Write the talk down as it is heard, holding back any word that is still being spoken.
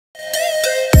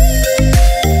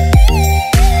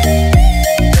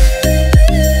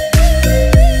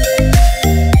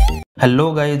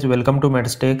Hello guys, welcome to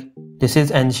MADSTECH. This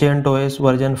is AncientOS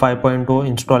version 5.0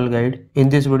 install guide. In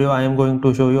this video I am going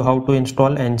to show you how to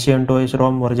install AncientOS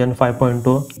ROM version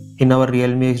 5.0 in our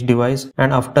Realme X device,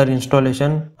 and after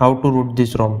installation how to root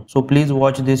this ROM. So please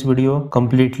watch this video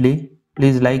completely.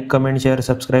 Please like, comment, share,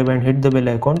 subscribe and hit the bell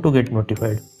icon to get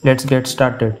notified. Let's get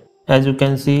started. As you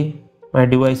can see, my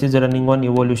device is running on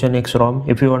Evolution X ROM.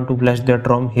 If you want to flash that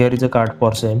ROM, here is a card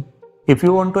for same. If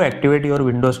you want to activate your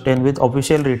Windows 10 with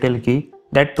official retail key,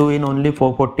 that too in only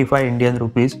 445 Indian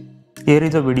rupees, here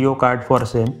is a video card for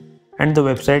same, and the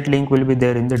website link will be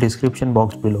there in the description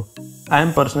box below. I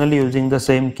am personally using the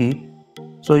same key,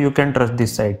 so you can trust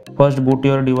this site. First boot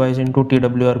your device into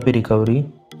TWRP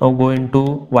recovery. Now go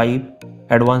into wipe,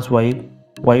 advanced wipe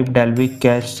Dalvik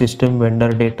cache system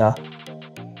vendor data.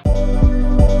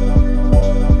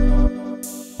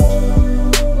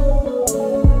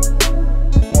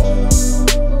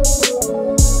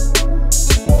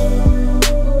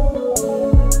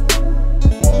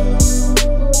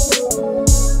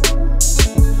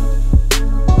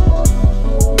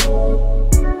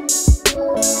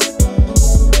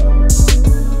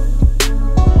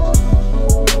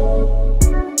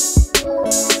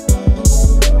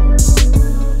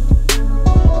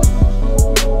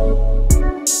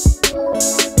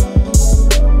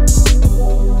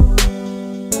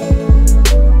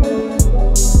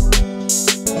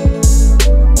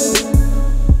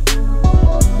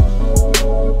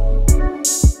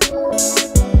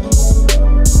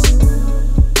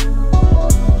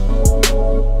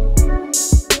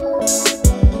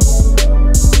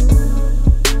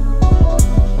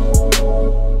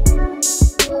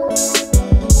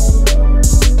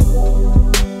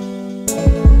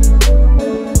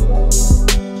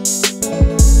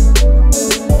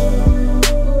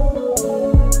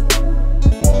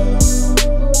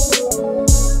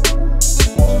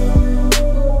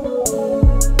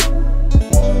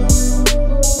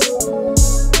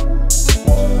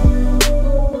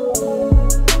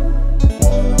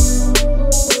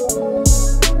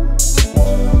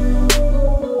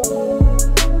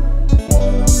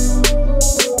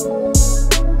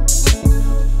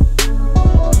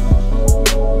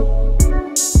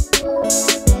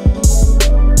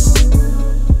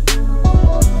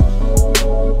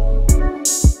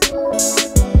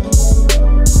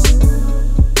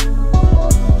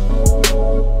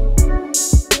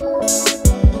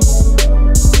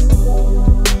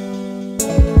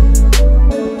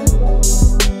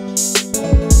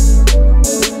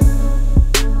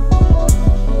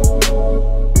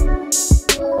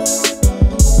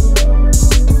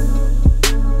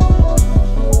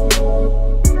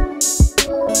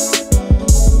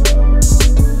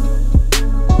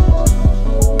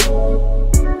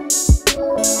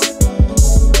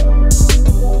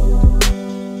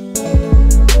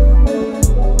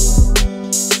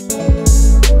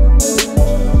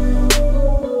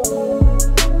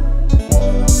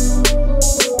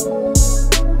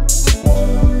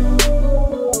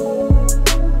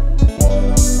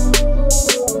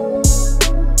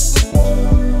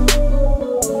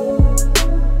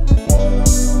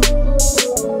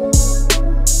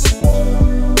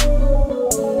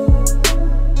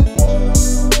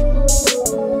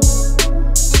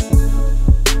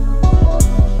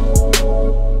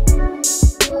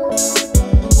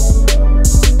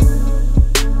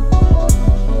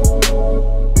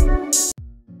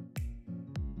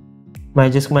 My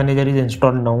disk manager is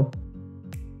installed now.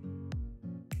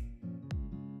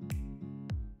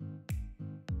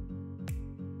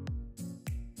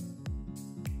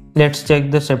 Let's check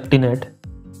the safety net.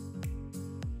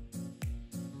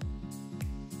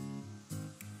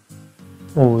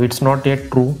 Oh, it's not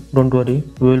yet true. Don't worry,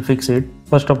 we will fix it.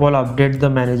 First of all, update the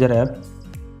manager app.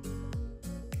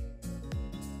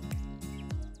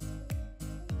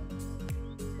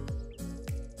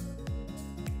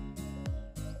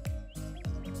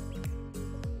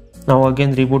 Now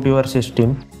again reboot your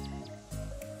system.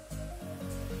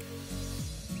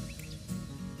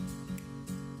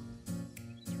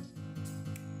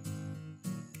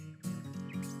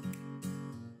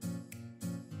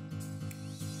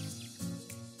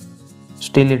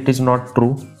 Still it is not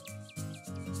true.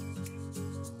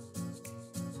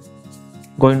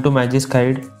 Go into Magisk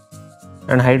Hide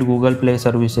and hide Google Play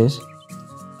services.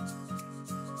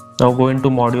 Now go into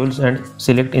modules and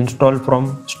select install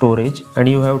from storage, and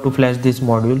you have to flash this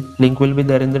module. Link will be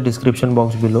there in the description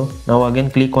box below. Now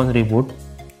again click on reboot.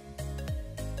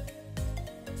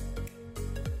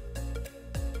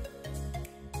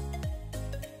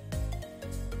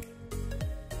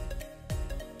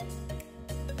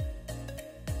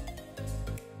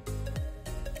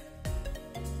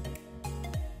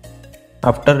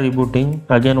 After rebooting,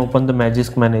 again open the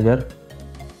Magisk Manager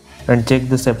and check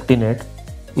the safety net.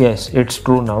 Yes, it's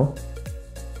true now.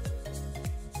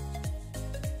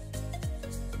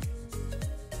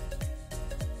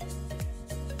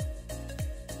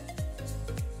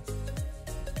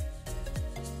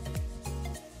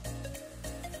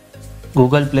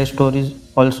 Google Play Store is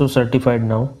also certified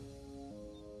now.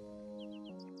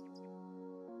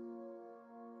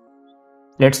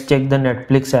 Let's check the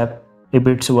Netflix app if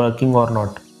it's working or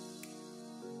not.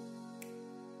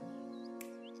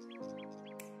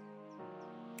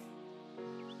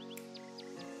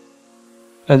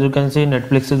 As you can see,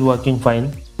 Netflix is working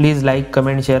fine. Please like,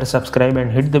 comment, share, subscribe and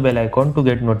hit the bell icon to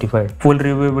get notified. Full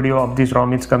review video of this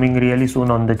ROM is coming really soon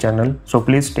on the channel, so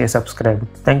please stay subscribed.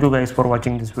 Thank you guys for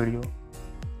watching this video.